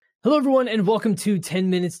Hello, everyone, and welcome to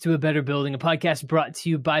 10 Minutes to a Better Building, a podcast brought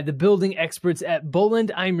to you by the building experts at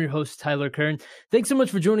Boland. I'm your host, Tyler Kern. Thanks so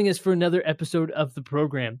much for joining us for another episode of the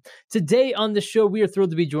program. Today on the show, we are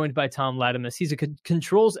thrilled to be joined by Tom Latimus. He's a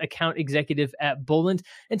controls account executive at Boland,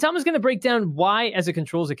 and Tom is going to break down why, as a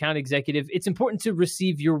controls account executive, it's important to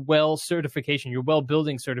receive your WELL certification, your WELL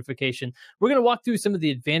building certification. We're going to walk through some of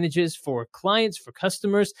the advantages for clients, for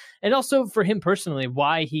customers, and also for him personally,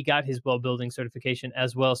 why he got his WELL building certification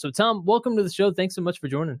as well. So Tom, welcome to the show. Thanks so much for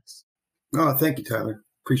joining us. Oh, thank you, Tyler.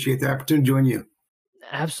 Appreciate the opportunity to join you.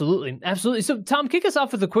 Absolutely. Absolutely. So Tom, kick us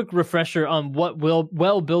off with a quick refresher on what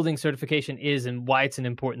WELL building certification is and why it's an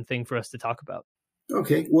important thing for us to talk about.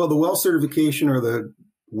 Okay. Well, the WELL certification, or the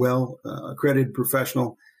WELL accredited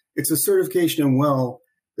professional, it's a certification in WELL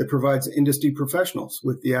that provides industry professionals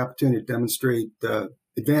with the opportunity to demonstrate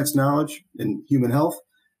advanced knowledge in human health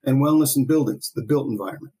and wellness in buildings, the built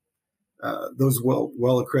environment. Those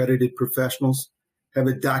well-accredited professionals have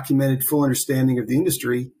a documented full understanding of the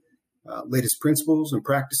industry, latest principles and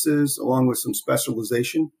practices, along with some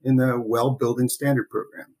specialization in the WELL Building Standard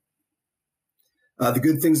program. The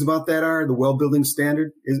good things about that are the WELL Building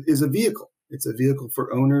Standard is a vehicle. It's a vehicle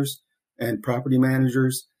for owners and property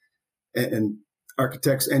managers and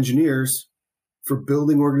architects, engineers, for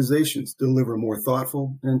building organizations to deliver more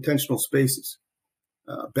thoughtful and intentional spaces.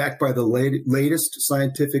 Backed by the latest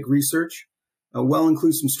scientific research, WELL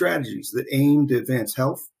includes some strategies that aim to advance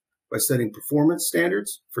health by setting performance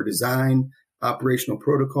standards for design, operational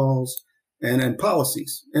protocols, and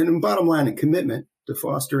policies, and bottom line, a commitment to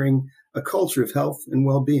fostering a culture of health and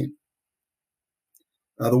well-being.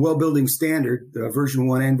 The WELL Building Standard, version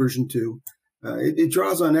 1 and version 2, it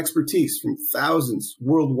draws on expertise from thousands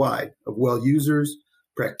worldwide of WELL users,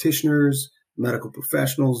 practitioners, medical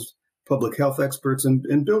professionals, public health experts,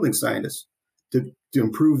 and building scientists to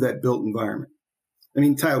improve that built environment. I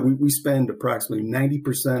mean, Tyler, we spend approximately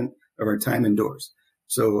 90% of our time indoors.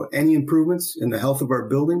 So any improvements in the health of our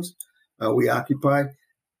buildings we occupy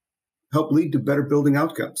help lead to better building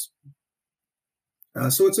outcomes.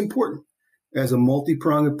 So it's important as a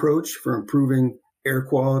multi-pronged approach for improving air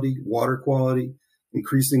quality, water quality,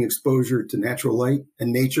 increasing exposure to natural light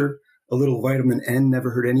and nature. A little vitamin N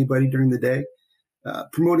never hurt anybody during the day.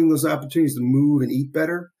 Promoting those opportunities to move and eat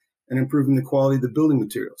better, and improving the quality of the building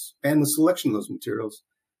materials and the selection of those materials.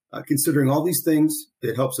 Considering all these things,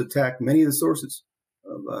 it helps attack many of the sources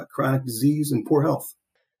of chronic disease and poor health.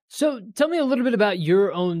 So tell me a little bit about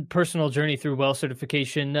your own personal journey through WELL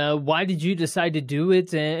certification. Why did you decide to do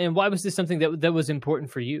it, and why was this something that was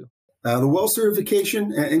important for you? The WELL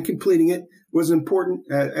certification and completing it was important.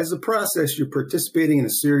 As a process, you're participating in a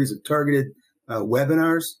series of targeted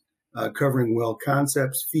webinars covering WELL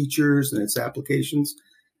concepts, features, and its applications.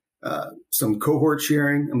 Some cohort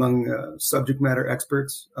sharing among subject matter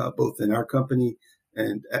experts, both in our company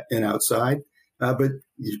and outside. But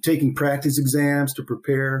you're taking practice exams to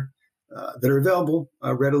prepare that are available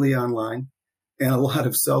readily online, and a lot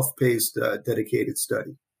of self-paced, dedicated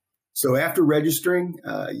study. So after registering,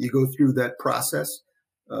 you go through that process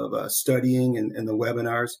of studying and the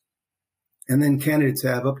webinars, and then candidates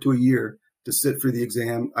have up to a year to sit for the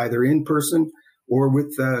exam, either in person or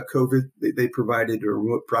with COVID, they provided a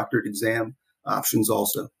remote proctored exam options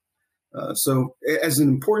also. So as an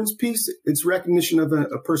importance piece, it's recognition of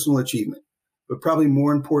a personal achievement. But probably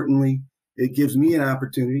more importantly, it gives me an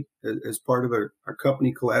opportunity as part of our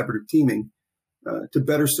company collaborative teaming to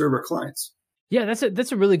better serve our clients. Yeah,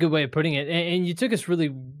 that's a really good way of putting it. And you took us really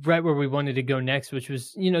right where we wanted to go next, which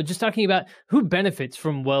was, just talking about who benefits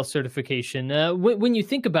from WELL certification. When you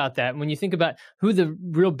think about that, when you think about who the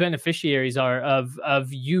real beneficiaries are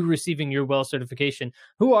of you receiving your WELL certification,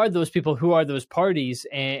 who are those people? Who are those parties?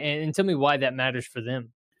 And tell me why that matters for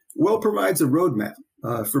them. WELL provides a roadmap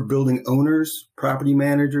for building owners, property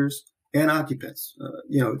managers, and occupants.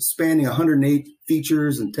 It's spanning 108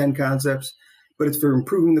 features and 10 concepts. But it's for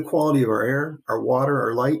improving the quality of our air, our water,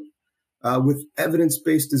 our light, with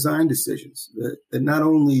evidence-based design decisions that not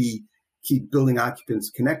only keep building occupants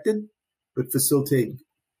connected, but facilitate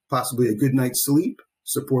possibly a good night's sleep,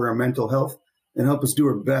 support our mental health, and help us do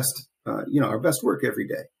our best, our best work every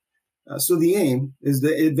day. So the aim is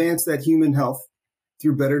to advance that human health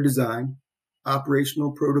through better design,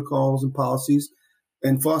 operational protocols and policies,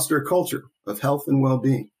 and foster a culture of health and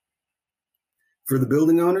well-being. For the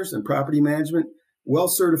building owners and property management,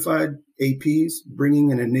 well-certified APs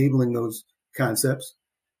bringing and enabling those concepts.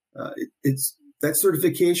 That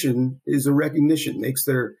certification is a recognition, makes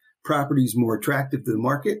their properties more attractive to the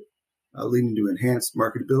market, leading to enhanced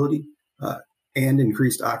marketability and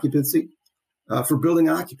increased occupancy. For building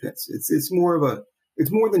occupants, it's more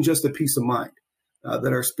than just a peace of mind.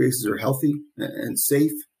 that our spaces are healthy and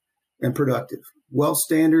safe and productive. Well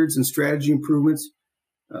standards and strategy improvements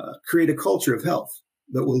create a culture of health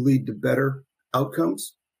that will lead to better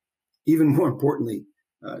outcomes. Even more importantly,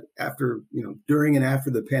 during and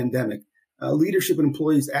after the pandemic, leadership and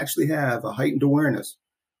employees actually have a heightened awareness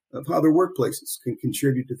of how their workplaces can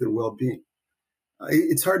contribute to their well-being.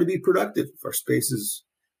 It's hard to be productive if our spaces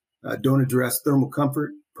don't address thermal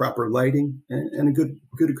comfort, proper lighting, and a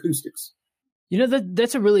good acoustics.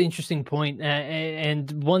 That's a really interesting point,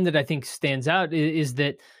 and one that I think stands out is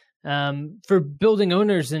that for building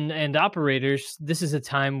owners and operators, this is a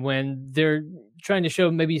time when they're trying to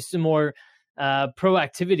show maybe some more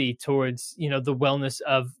proactivity towards the wellness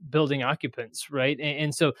of building occupants, right?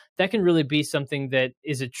 And so that can really be something that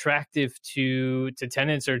is attractive to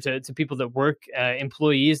tenants or to people that work,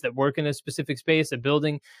 employees that work in a specific space, a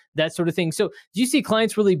building, that sort of thing. So do you see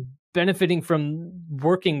clients really benefiting from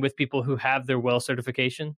working with people who have their WELL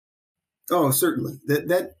certification? Oh, certainly.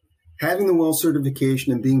 That having the WELL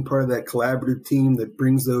certification and being part of that collaborative team that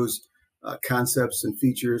brings those concepts and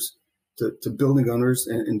features to building owners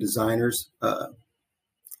and designers,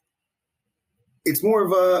 it's more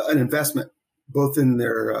of an investment, both in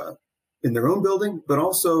their own building, but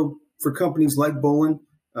also for companies like Bolin.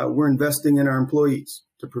 We're investing in our employees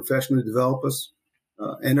to professionally develop us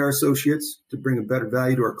and our associates to bring a better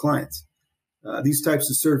value to our clients. These types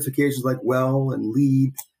of certifications like WELL and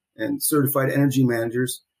LEED and certified energy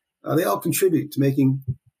managers, they all contribute to making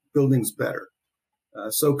buildings better.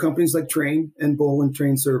 So companies like Trane and Bolin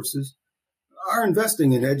Trane Services are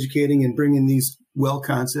investing in educating and bringing these WELL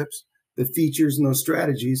concepts, the features and those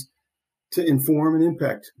strategies to inform and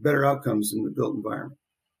impact better outcomes in the built environment.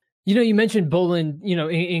 You mentioned Bolin,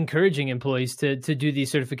 encouraging employees to do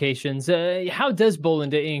these certifications. How does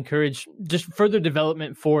Bolin encourage just further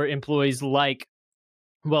development for employees like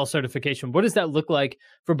WELL certification? What does that look like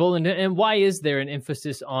for Bolin, and why is there an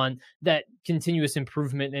emphasis on that continuous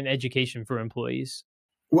improvement and education for employees?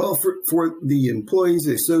 Well, for the employees,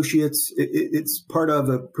 the associates, it's part of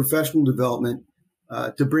a professional development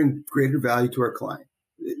to bring greater value to our client.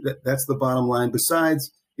 That's the bottom line.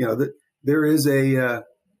 Besides, that there is a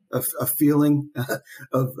feeling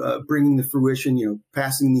of bringing the fruition,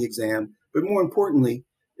 passing the exam. But more importantly,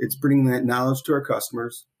 it's bringing that knowledge to our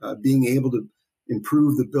customers, being able to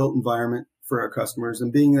improve the built environment for our customers,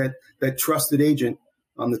 and being that trusted agent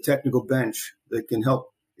on the technical bench that can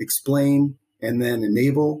help explain and then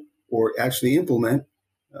enable or actually implement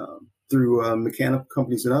through mechanical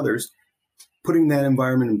companies and others, putting that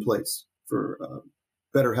environment in place for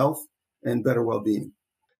better health and better well-being.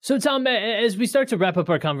 So, Tom, as we start to wrap up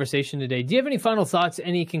our conversation today, do you have any final thoughts,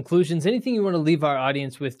 any conclusions, anything you want to leave our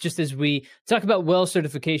audience with, just as we talk about WELL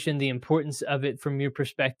certification, the importance of it from your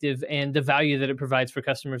perspective, and the value that it provides for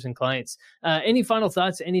customers and clients? Any final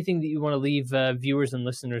thoughts, anything that you want to leave viewers and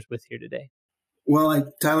listeners with here today?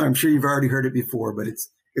 Well, Tyler, I'm sure you've already heard it before, but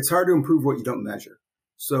it's hard to improve what you don't measure.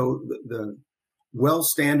 So the WELL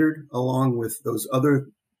standard, along with those other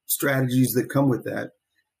strategies that come with that,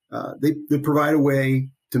 they provide a way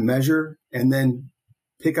to measure and then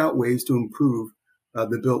pick out ways to improve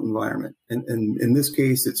the built environment. And in this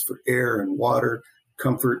case, it's for air and water,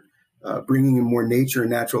 comfort, bringing in more nature and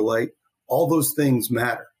natural light. All those things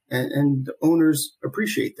matter. And owners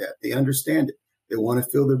appreciate that. They understand it. They want to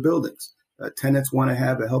fill their buildings. Tenants want to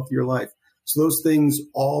have a healthier life. So those things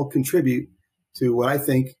all contribute to what I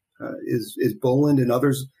think is Bolin and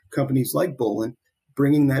others, companies like Bolin,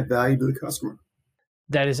 bringing that value to the customer.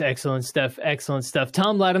 That is excellent stuff. Excellent stuff.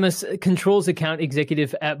 Tom Latimus, Controls Account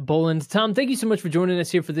Executive at Bolin. Tom, thank you so much for joining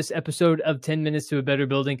us here for this episode of 10 Minutes to a Better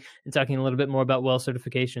Building and talking a little bit more about WELL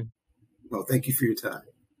certification. Well, thank you for your time.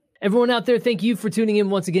 Everyone out there, thank you for tuning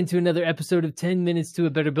in once again to another episode of 10 Minutes to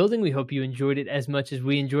a Better Building. We hope you enjoyed it as much as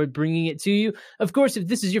we enjoyed bringing it to you. Of course, if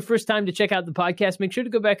this is your first time to check out the podcast, make sure to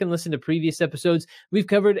go back and listen to previous episodes. We've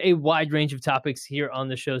covered a wide range of topics here on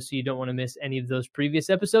the show, so you don't want to miss any of those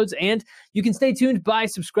previous episodes. And you can stay tuned by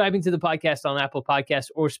subscribing to the podcast on Apple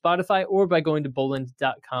Podcasts or Spotify, or by going to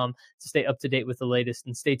bolin.com to stay up to date with the latest.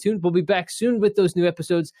 And stay tuned. We'll be back soon with those new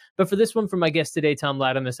episodes. But for this one, from my guest today, Tom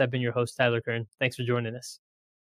Latimus, I've been your host, Tyler Kern. Thanks for joining us.